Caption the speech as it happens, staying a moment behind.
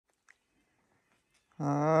All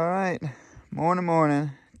right, morning.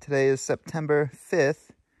 Today is September 5th.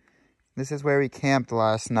 This is where we camped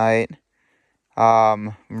last night.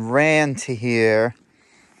 Ran to here,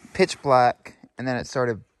 pitch black, and then it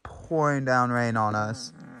started pouring down rain on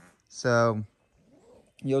us. So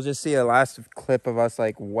you'll just see a last clip of us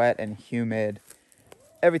like wet and humid.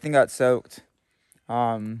 Everything got soaked.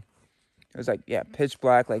 It was like, yeah, pitch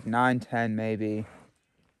black, like 9, 10 maybe.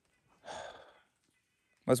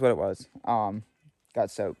 Was what it was. Got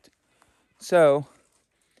soaked. So,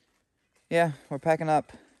 yeah, we're packing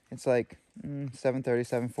up. It's like 7:30,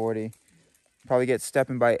 7:40. Probably get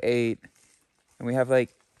stepping by 8. And we have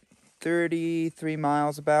like 33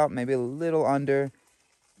 miles about, maybe a little under,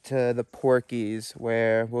 to the Porkies,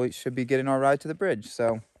 where we should be getting our ride to the bridge.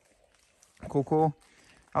 So, cool.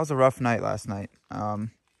 That was a rough night last night,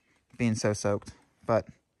 being so soaked. But,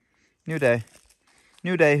 new day.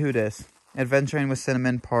 New day, who dis? Adventuring with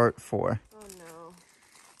Cinnamon Part 4. Oh, no.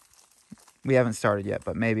 We haven't started yet,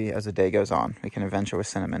 but maybe as the day goes on, we can adventure with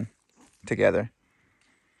Cinnamon together.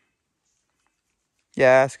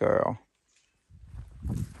 Yes, girl.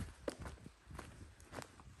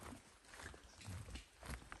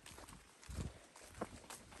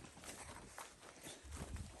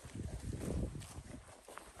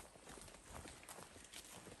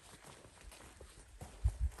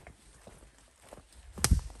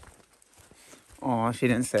 Oh, she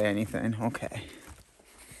didn't say anything. Okay.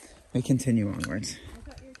 We continue onwards. I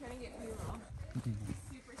thought you were trying to get B-roll.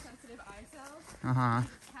 Super sensitive eye cells. Uh-huh.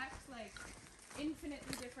 Detect like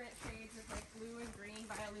infinitely different shades of like blue and green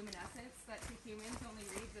bioluminescence that to humans only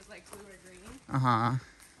reads as like blue or green. Uh-huh. And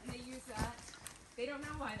they use that. They don't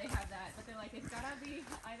know why they have that, but they're like, it's gotta be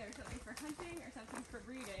either something for hunting or something for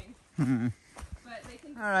breeding. But they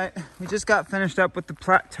can. All right. We just got finished up with the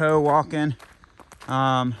plateau walking.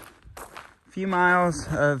 Few miles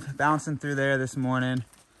of bouncing through there this morning.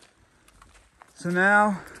 So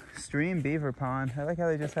now, Stream Beaver Pond. I like how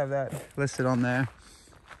they just have that listed on there.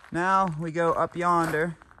 Now we go up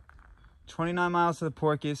yonder. 29 miles to the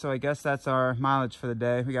Porkies, so I guess that's our mileage for the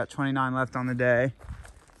day. We got 29 left on the day.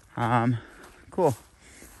 Cool.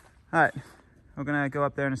 All right, we're gonna go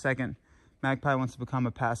up there in a second. Magpie wants to become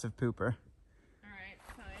a passive pooper. All right,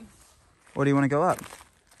 fine. What do you want to go up?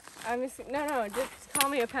 No, just call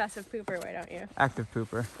me a passive pooper, why don't you? Active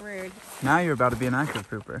pooper. Rude. Now you're about to be an active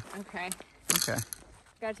pooper. Okay. Okay.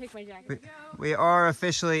 Gotta take my jacket. We are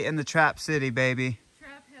officially in the Trap City, baby.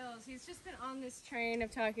 Trap Hills. He's just been on this train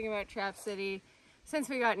of talking about Trap City since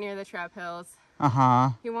we got near the Trap Hills.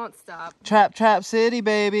 Uh-huh. He won't stop. Trap City,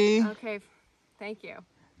 baby. Okay, thank you.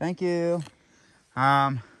 Thank you.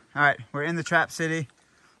 All right, we're in the Trap City.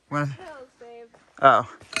 Hills, babe. Oh.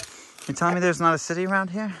 You telling me there's not a city around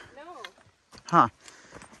here? No. Huh.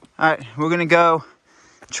 All right, we're gonna go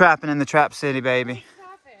trapping in the Trap City, baby.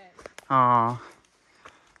 Stop it. Aw.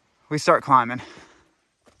 We start climbing.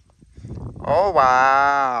 Oh,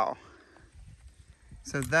 wow.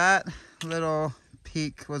 So that little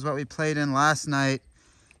peak was what we played in last night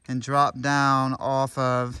and dropped down off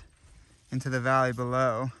of into the valley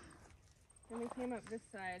below. Then we came up this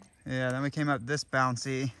side. Yeah, then we came up this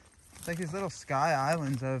bouncy. It's like these little sky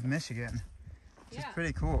islands of Michigan. Which is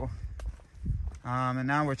pretty cool. And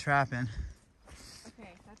now we're trapping.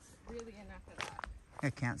 Okay, that's really enough of that.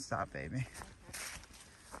 It can't stop, baby.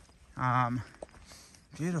 Okay.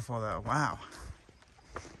 Beautiful though, wow.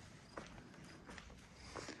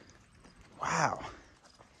 Wow.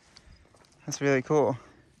 That's really cool.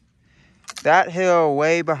 That hill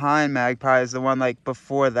way behind Magpie is the one like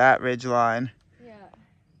before that ridge line. Yeah.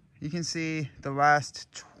 You can see the last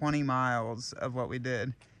 20 miles of what we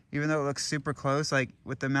did. Even though it looks super close, like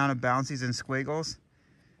with the amount of bouncies and squiggles,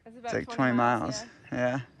 That's about it's like 20 miles.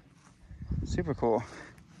 Yeah. Super cool.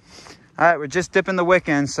 All right, we're just dipping the wick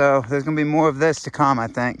in, so there's gonna be more of this to come, I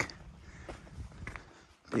think.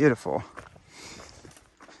 Beautiful.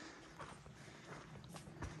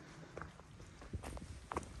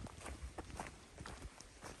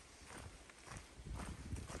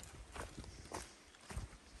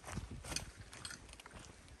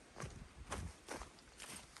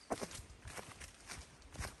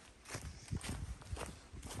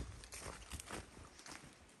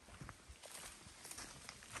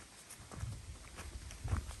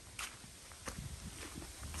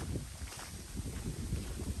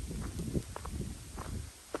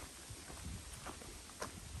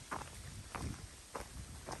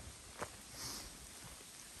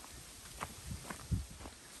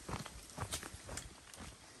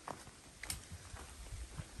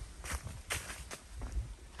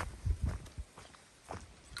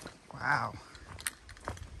 Wow.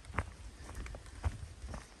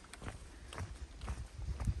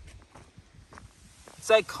 It's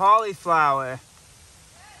like cauliflower.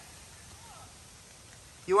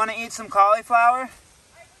 You want to eat some cauliflower? I would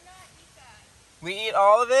not eat that. We eat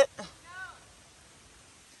all of it? No.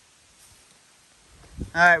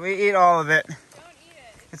 Alright, we eat all of it. Don't eat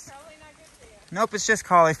it. It's probably not good for you. Nope, it's just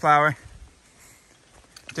cauliflower.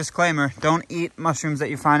 Disclaimer, don't eat mushrooms that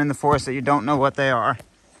you find in the forest that you don't know what they are.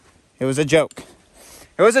 It was a joke.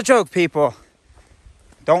 It was a joke, people.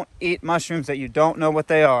 Don't eat mushrooms that you don't know what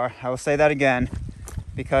they are. I will say that again,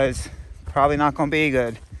 because probably not going to be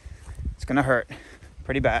good. It's going to hurt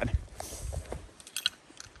pretty bad.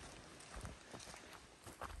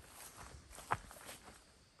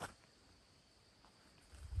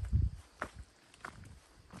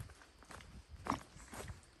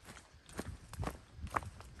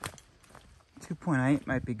 .8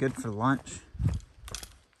 might be good for lunch.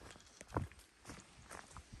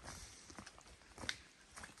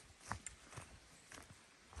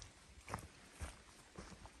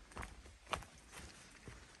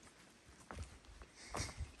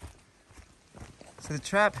 So the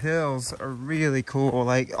trap hills are really cool.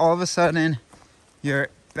 Like all of a sudden you're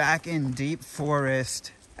back in deep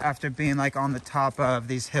forest after being like on the top of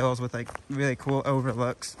these hills with like really cool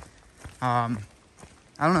overlooks.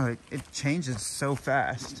 I don't know, it changes so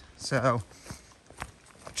fast. So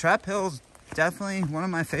Trap Hill's definitely one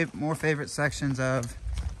of my more favorite sections of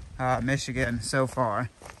Michigan so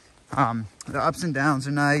far. The ups and downs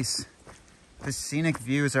are nice. The scenic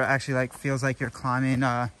views are actually like, feels like you're climbing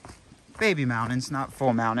baby mountains, not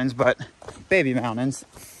full mountains, but baby mountains.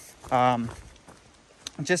 It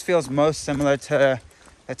just feels most similar to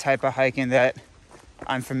the type of hiking that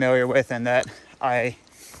I'm familiar with and that I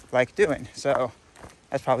like doing. So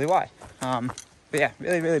that's probably why. But yeah,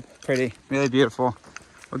 really, really pretty, really beautiful.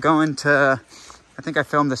 We're going to, I think I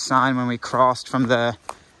filmed the sign when we crossed from the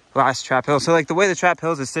last Trap Hill. So like the way the Trap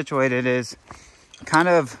Hills is situated is kind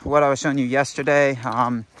of what I was showing you yesterday.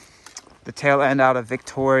 The tail end out of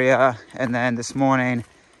Victoria, and then this morning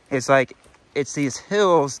is like, it's these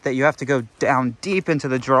hills that you have to go down deep into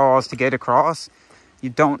the draws to get across.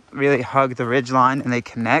 You don't really hug the ridgeline and they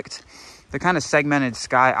connect. They're kind of segmented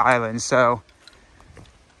sky islands. So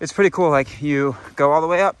it's pretty cool. Like you go all the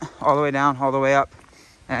way up, all the way down, all the way up.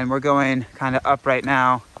 And we're going kind of up right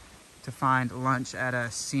now to find lunch at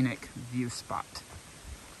a scenic view spot.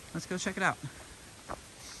 Let's go check it out.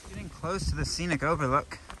 Getting close to the scenic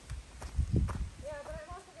overlook. Yeah, but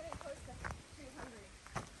I'm also getting close to too hungry.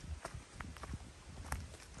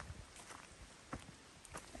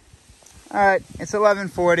 All right, it's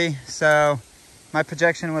 11:40, so my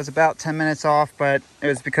projection was about 10 minutes off, but it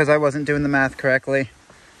was because I wasn't doing the math correctly.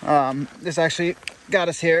 This actually got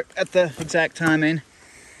us here at the exact timing.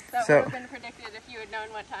 That would have been predicted if you had known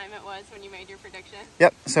what time it was when you made your prediction.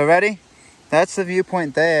 Yep, so ready? That's the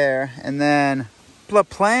viewpoint there, and then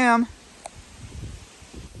Plam.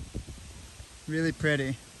 Really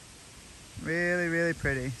pretty. Really, really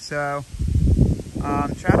pretty. So,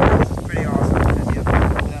 Trap House is pretty awesome because you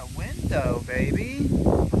have that window, baby.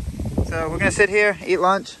 So we're gonna sit here, eat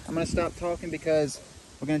lunch. I'm gonna stop talking because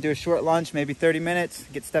we're gonna do a short lunch, maybe 30 minutes,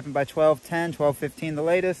 get stepping by 12:10, 12:15 the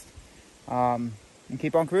latest. And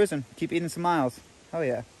keep on cruising, keep eating some miles. Hell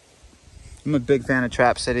yeah. I'm a big fan of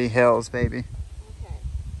Trap City Hills, baby. Okay,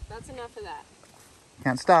 that's enough of that.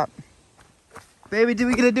 Can't stop. Baby, did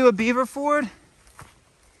we get to do a beaver ford?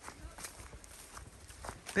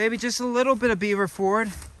 Baby, just a little bit of beaver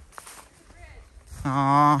ford.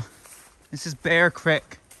 Aw, this is Bear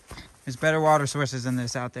Creek. There's better water sources than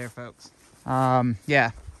this out there, folks.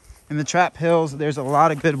 Yeah, in the Trap Hills, there's a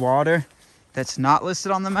lot of good water that's not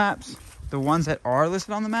listed on the maps. The ones that are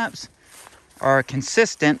listed on the maps are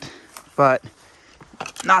consistent, but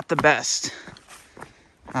not the best.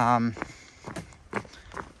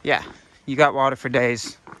 Yeah, you got water for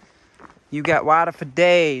days. You got water for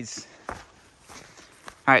days. All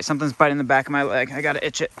right, something's biting the back of my leg. I gotta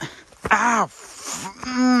itch it. Ow!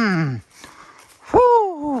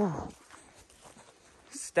 Whoo!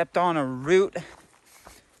 Stepped on a root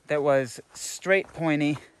that was straight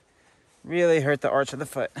pointy. Really hurt the arch of the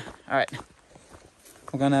foot. All right,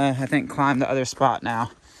 we're gonna, I think, climb the other spot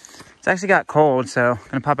now. It's actually got cold, so I'm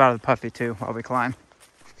gonna pop out of the puffy too while we climb.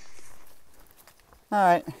 All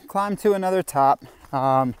right, climb to another top.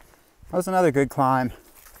 That was another good climb.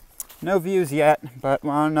 No views yet, but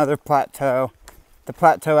we're on another plateau. The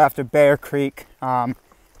plateau after Bear Creek.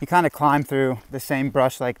 You kind of climb through the same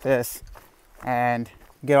brush like this and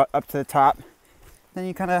get up to the top. Then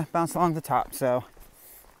you kind of bounce along the top, so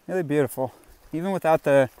really beautiful. Even without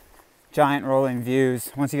the giant rolling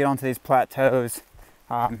views, once you get onto these plateaus,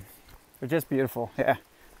 they're just beautiful. Yeah,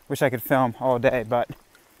 wish I could film all day, but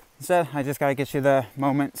Instead, I just gotta get you the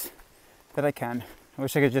moments that I can. I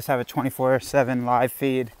wish I could just have a 24/7 live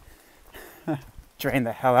feed. Drain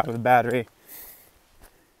the hell out of the battery.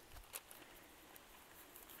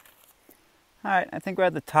 Alright, I think we're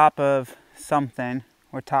at the top of something,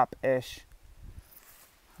 or top-ish.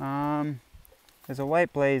 There's a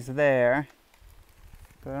white blaze there,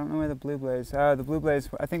 but I don't know where the blue blaze. The blue blaze,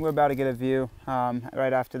 I think we're about to get a view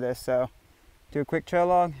right after this, so do a quick trail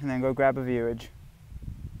log and then go grab a viewage.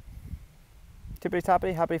 Tippity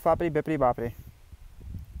toppity, hoppity floppity, bippity boppity.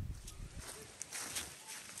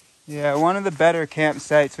 Yeah, one of the better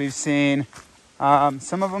campsites we've seen.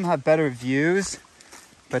 Some of them have better views,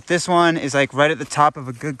 but this one is like right at the top of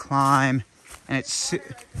a good climb, and it's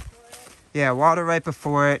yeah, water right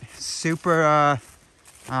before it. Super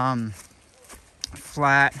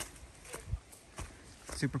flat,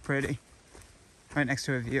 super pretty, right next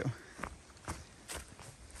to a view.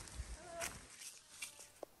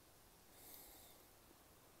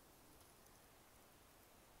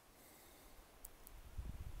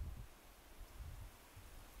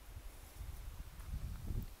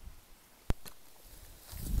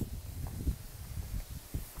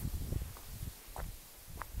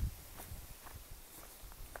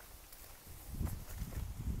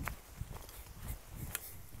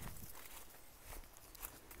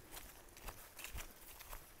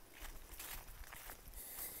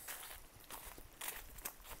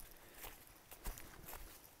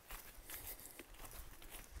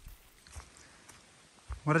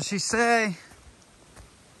 What does she say?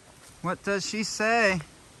 What does she say?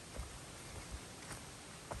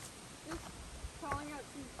 Just calling out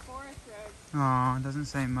some forest roads. Oh, it doesn't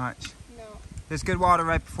say much. No. There's good water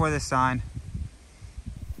right before this sign.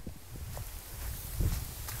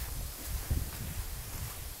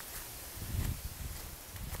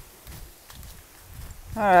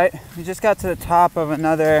 Alright, we just got to the top of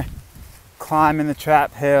another climb in the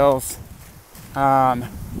Trap Hills.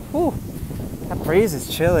 Whew, that breeze is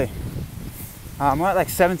chilly. We're at like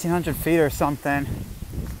 1,700 feet or something.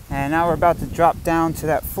 And now we're about to drop down to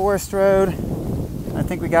that forest road. I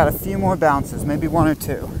think we got a few more bounces, maybe one or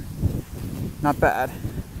two. Not bad.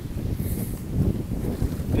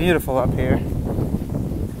 Beautiful up here.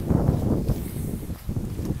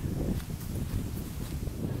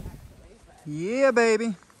 Yeah,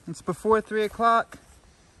 baby. It's before 3 o'clock.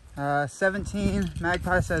 17.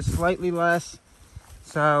 Magpie says slightly less.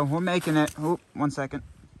 So we're making it. Oh, 1 second.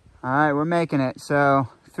 All right, we're making it. So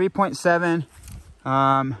 3.7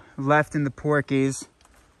 left in the Porkies.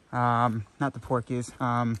 Not the Porkies.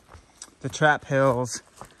 The Trap Hills.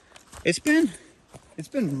 It's been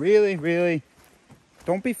really.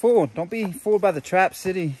 Don't be fooled. Don't be fooled by the Trap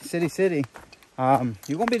City. You're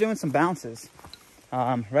gonna be doing some bounces.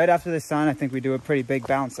 Right after this sign, I think we do a pretty big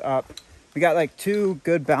bounce up. We got like 2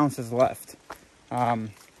 good bounces left.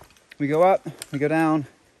 We go up, we go down,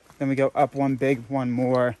 then we go up one big one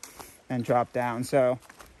more and drop down. So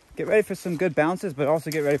get ready for some good bounces, but also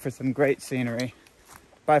get ready for some great scenery.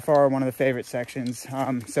 By far one of the favorite sections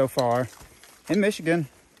so far in Michigan.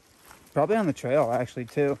 Probably on the trail actually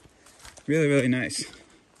too. Really nice.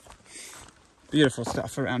 Beautiful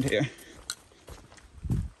stuff around here.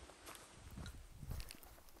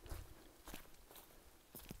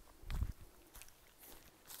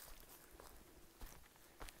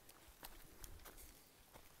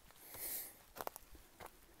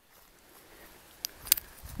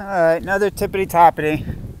 All right, another tippity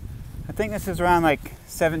toppity. I think this is around like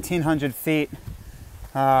 1,700 feet,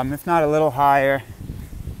 if not a little higher.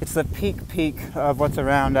 It's the peak of what's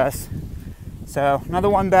around us. So another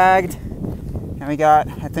one bagged, and we got,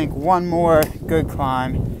 I think, one more good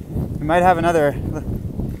climb. We might have another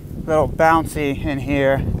little bouncy in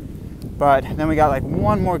here, but then we got like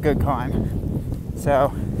one more good climb.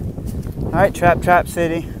 So, all right, Trap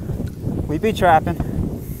City. We be trapping.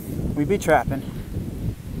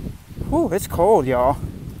 Whew, it's cold, y'all.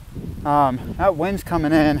 That wind's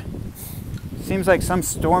coming in. Seems like some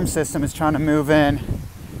storm system is trying to move in.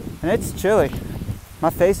 And it's chilly. My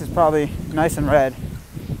face is probably nice and red.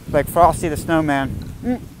 Like Frosty the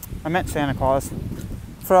Snowman. I meant Santa Claus.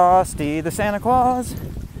 Frosty the Santa Claus.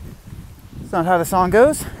 That's not how the song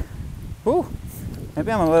goes. Ooh,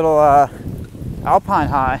 maybe I'm a little alpine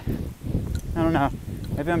high. I don't know.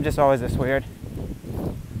 Maybe I'm just always this weird.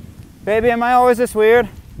 Baby, am I always this weird?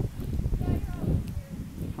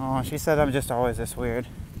 Oh, she said I'm just always this weird.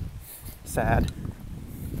 Sad.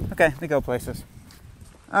 Okay, we go places.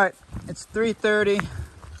 All right, it's 3:30.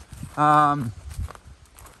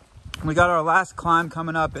 We got our last climb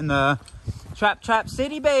coming up in the Trap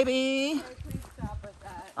City, baby. Oh, please stop with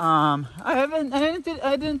that.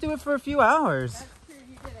 I didn't do it for a few hours. That's true,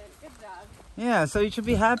 you didn't. Yeah, so you should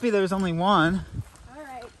be happy there's only one. All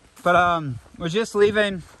right. But we're just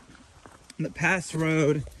leaving the past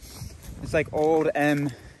road. It's like old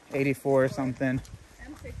M84 or something.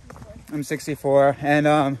 M64.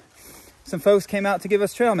 And some folks came out to give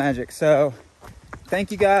us trail magic. So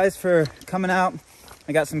thank you guys for coming out.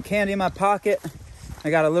 I got some candy in my pocket. I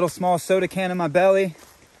got a little small soda can in my belly.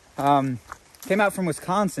 Came out from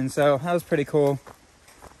Wisconsin, so that was pretty cool.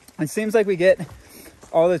 It seems like we get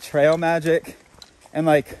all the trail magic and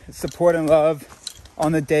like support and love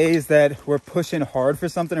on the days that we're pushing hard for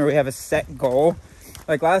something or we have a set goal.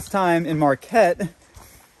 Like last time in Marquette,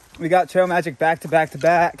 we got trail magic back to back to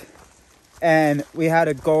back, and we had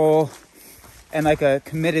a goal and like a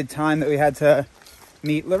committed time that we had to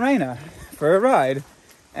meet Lorena for a ride.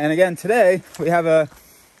 And again, today we have a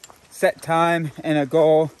set time and a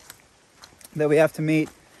goal that we have to meet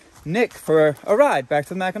Nick for a ride back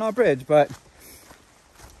to the Mackinac Bridge. But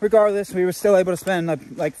regardless, we were still able to spend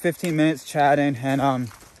like 15 minutes chatting and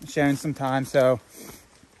sharing some time. So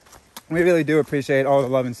we really do appreciate all the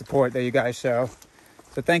love and support that you guys show.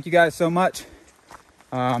 So thank you guys so much.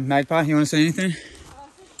 Magpie, you want to say anything?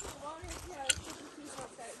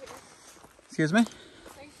 Excuse me?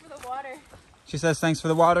 Thanks for the water. She says thanks for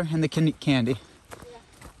the water and the candy. Yeah.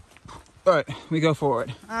 All right, we go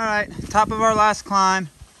forward. All right, top of our last climb.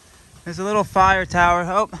 There's a little fire tower.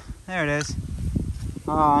 Oh, there it is.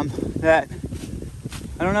 That,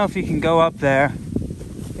 I don't know if you can go up there.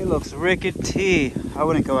 It looks rickety. I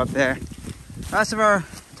wouldn't go up there. Top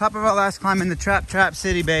of our last climb in the Trap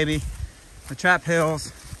City, baby. The Trap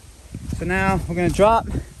Hills. So now we're gonna drop.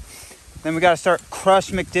 Then we gotta start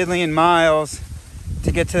crush McDidley and Miles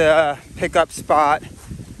to get to the pickup spot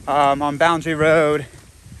on Boundary Road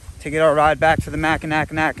to get our ride back to the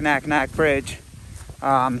Mackinac Bridge.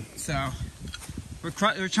 So we're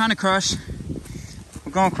trying to crush.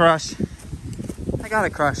 We're going crush. I got a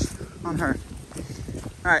crush on her.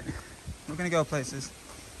 All right, we're gonna go places.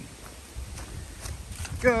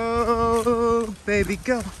 Go, baby,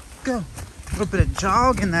 go, go. A little bit of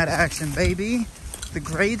jog in that action, baby. The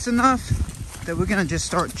grade's enough that we're gonna just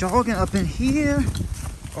start jogging up in here.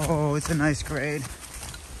 Oh, it's a nice grade.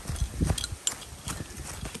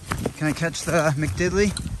 Can I catch the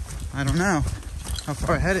McDidley? I don't know. How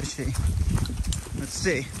far ahead is she? Let's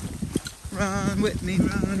see. Run with me,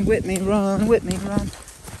 run with me, run with me, run.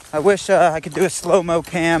 I wish I could do a slow-mo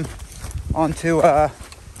cam onto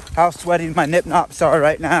how sweaty my nip nops are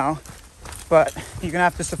right now, but you're gonna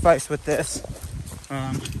have to suffice with this.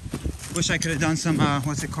 Wish I could have done some,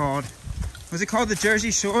 what's it called? Was it called the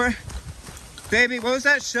Jersey Shore? Baby, what was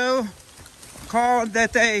that show called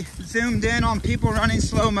that they zoomed in on people running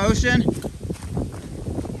slow motion?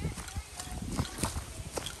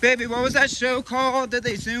 Baby, what was that show called that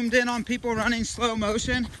they zoomed in on people running slow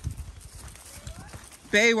motion?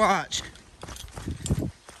 Baywatch.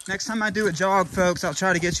 Next time I do a jog, folks, I'll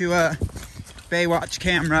try to get you a Baywatch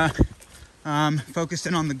camera focused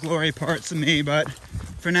in on the glory parts of me, but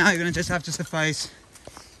for now, you're gonna just have to suffice.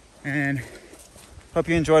 And hope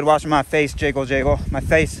you enjoyed watching my face jiggle. My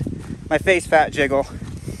face fat jiggle.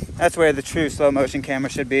 That's where the true slow motion camera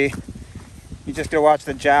should be. You just gotta watch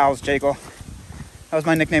the jowls jiggle. That was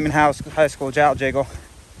my nickname in high school, jowl jiggle.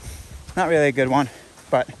 Not really a good one,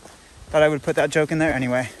 but thought I would put that joke in there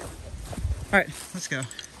anyway. All right, let's go.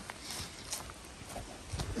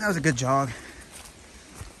 That was a good jog.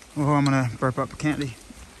 Oh, I'm gonna burp up candy.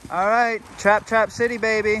 All right, Trap City,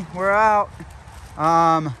 baby. We're out.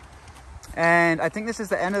 And I think this is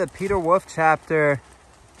the end of the Peter Wolf chapter.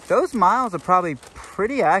 Those miles are probably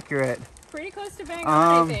pretty accurate. Pretty close to bang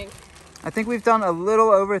on, I think. I think we've done a little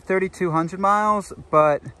over 3,200 miles,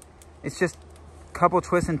 but it's just a couple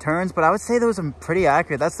twists and turns. But I would say those are pretty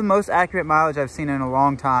accurate. That's the most accurate mileage I've seen in a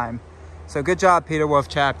long time. So good job, Peter Wolf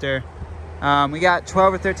chapter. We got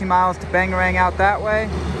 12 or 13 miles to Bangarang out that way.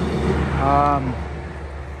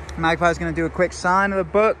 Magpie's gonna do a quick sign of the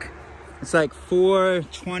book. It's like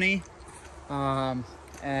 4:20,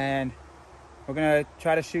 and we're gonna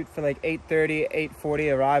try to shoot for like 8:30,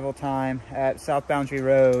 8:40 arrival time at South Boundary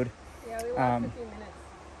Road. Yeah, we walked a few minutes.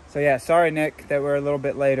 So yeah, sorry Nick that we're a little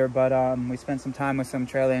bit later, but we spent some time with some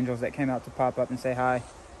trail angels that came out to pop up and say hi.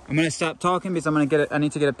 I'm gonna stop talking because I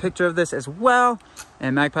need to get a picture of this as well,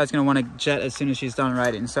 and Magpie's gonna want to jet as soon as she's done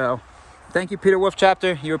writing. So thank you, Peter Wolf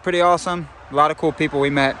chapter. You were pretty awesome. A lot of cool people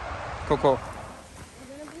we met. Cool.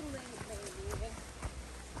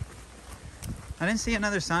 I didn't see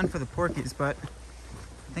another sign for the Porkies, but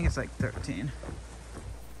I think it's like 13.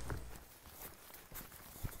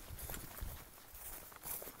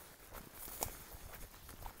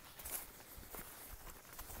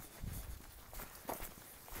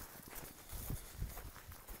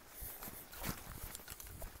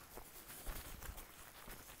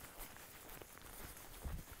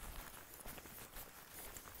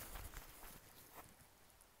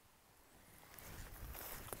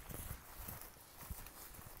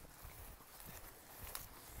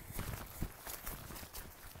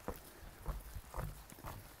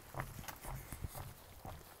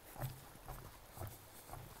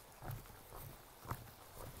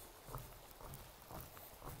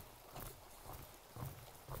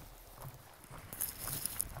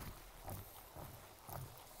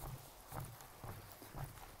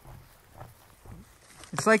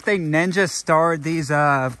 Looks like they ninja starred these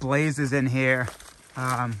blazes in here.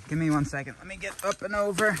 Give me 1 second. Let me get up and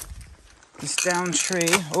over this down tree.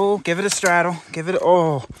 Oh, give it a straddle. Give it,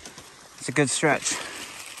 oh, it's a good stretch.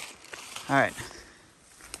 All right.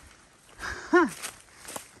 Huh.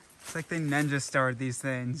 It's like they ninja starred these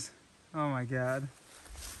things. Oh my God.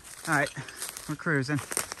 All right, we're cruising.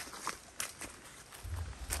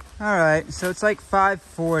 All right, so it's like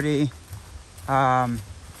 5:40.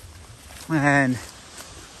 And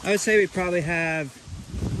I would say we probably have,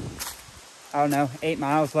 I don't know, 8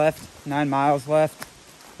 miles left, 9 miles left.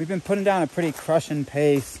 We've been putting down a pretty crushing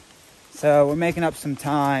pace, so we're making up some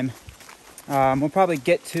time. We'll probably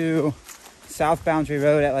get to South Boundary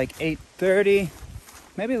Road at like 8:30,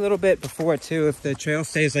 maybe a little bit before too if the trail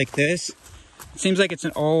stays like this. It seems like it's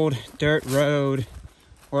an old dirt road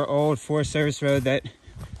or old Forest Service road that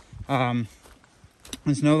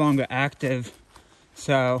is no longer active.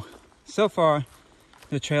 So far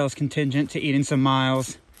the trail is contingent to eating some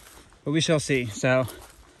miles, but we shall see. So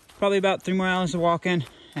probably about 3 more hours of walking,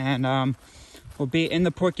 and we'll be in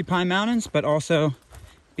the Porcupine Mountains, but also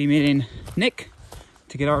be meeting Nick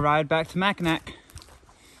to get our ride back to Mackinac.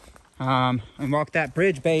 And walk that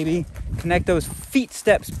bridge, baby. Connect those feet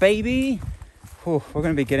steps, baby. Whew, we're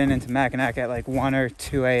gonna be getting into Mackinac at like 1 or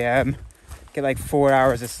 2 a.m. Get like 4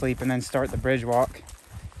 hours of sleep and then start the bridge walk.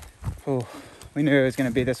 Whew, we knew it was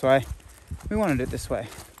gonna be this way. We wanted it this way.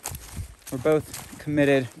 We're both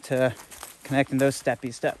committed to connecting those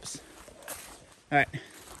steppy steps. All right,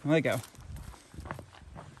 let it go.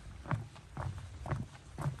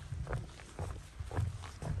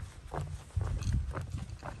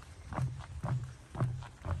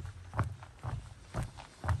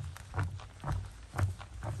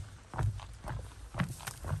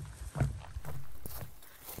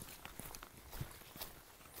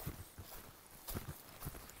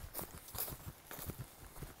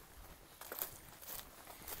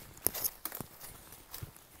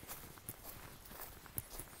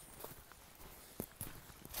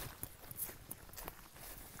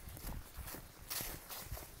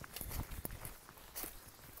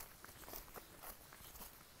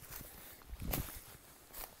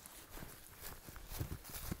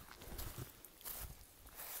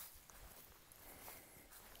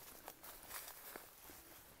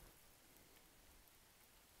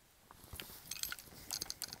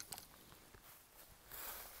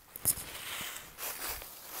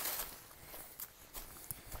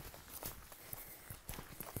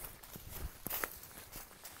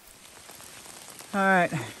 All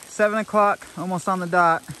right, 7 o'clock, almost on the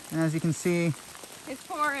dot. And as you can see, It's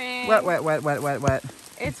pouring. wet, wet, wet, wet, wet, wet.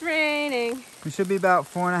 It's raining. We should be about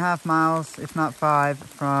 4.5 miles, if not 5,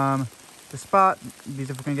 from the spot. These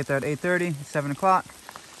if we're gonna get there at 8:30, 7 o'clock.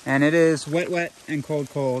 And it is wet, wet, and cold,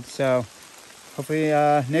 cold. So hopefully,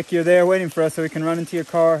 Nick, you're there waiting for us so we can run into your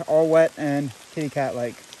car all wet and kitty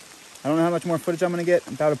cat-like. I don't know how much more footage I'm gonna get.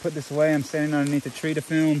 I'm about to put this away. I'm standing underneath a tree to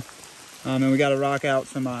film. And we gotta rock out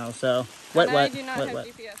some miles, so wet, And wet, I do not wet, have wet.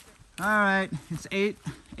 GPS. All right, it's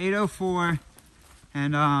 8:04,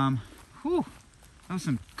 and whew, that was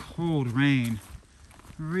some cold rain,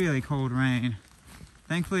 really cold rain.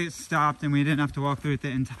 Thankfully it stopped and we didn't have to walk through it the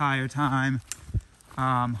entire time.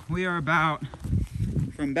 We are about,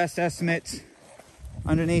 from best estimates,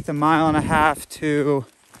 underneath 1.5 miles to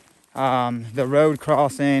the road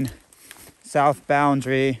crossing, South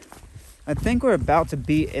Boundary. I think we're about to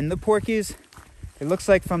be in the Porkies. It looks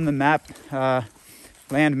like from the map,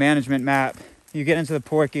 land management map, you get into the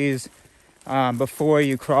Porkies before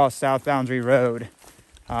you cross South Boundary Road.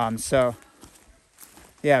 So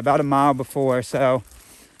yeah, about 1 mile before. So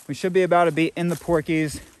we should be about to be in the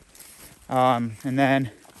Porkies, and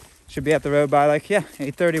then should be at the road by like, yeah,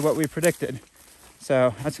 8:30, what we predicted.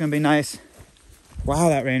 So that's gonna be nice. Wow,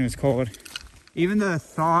 that rain was cold. Even the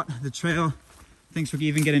trail thinks we're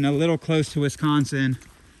even getting a little close to Wisconsin,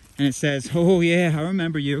 and it says, oh yeah, I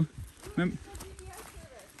remember you. I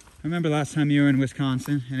remember last time you were in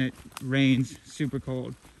Wisconsin and it rains super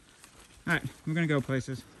cold. All right, we're gonna go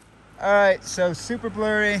places. All right, so super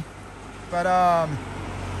blurry, but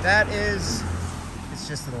that is, it's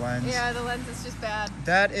just the lens. Yeah, the lens is just bad.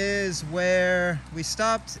 That is where we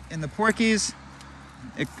stopped in the Porkies.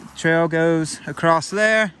 The trail goes across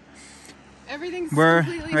there. Everything's We're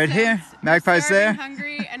completely right fixed. here. Magpie's I'm there.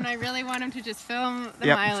 hungry, and I really want him to just film the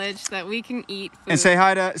Yep. mileage so that we can eat food. And say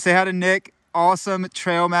hi to Nick. Awesome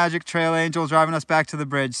trail magic, trail angel driving us back to the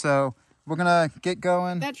bridge. So we're gonna get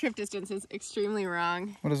going. That trip distance is extremely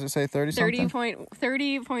wrong. What does it say? 30 something?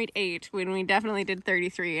 30.8 when we definitely did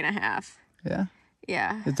 33.5. Yeah.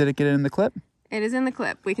 Yeah. Did it get it in the clip? It is in the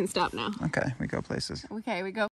clip. We can stop now. Okay, we go places. Okay, we go.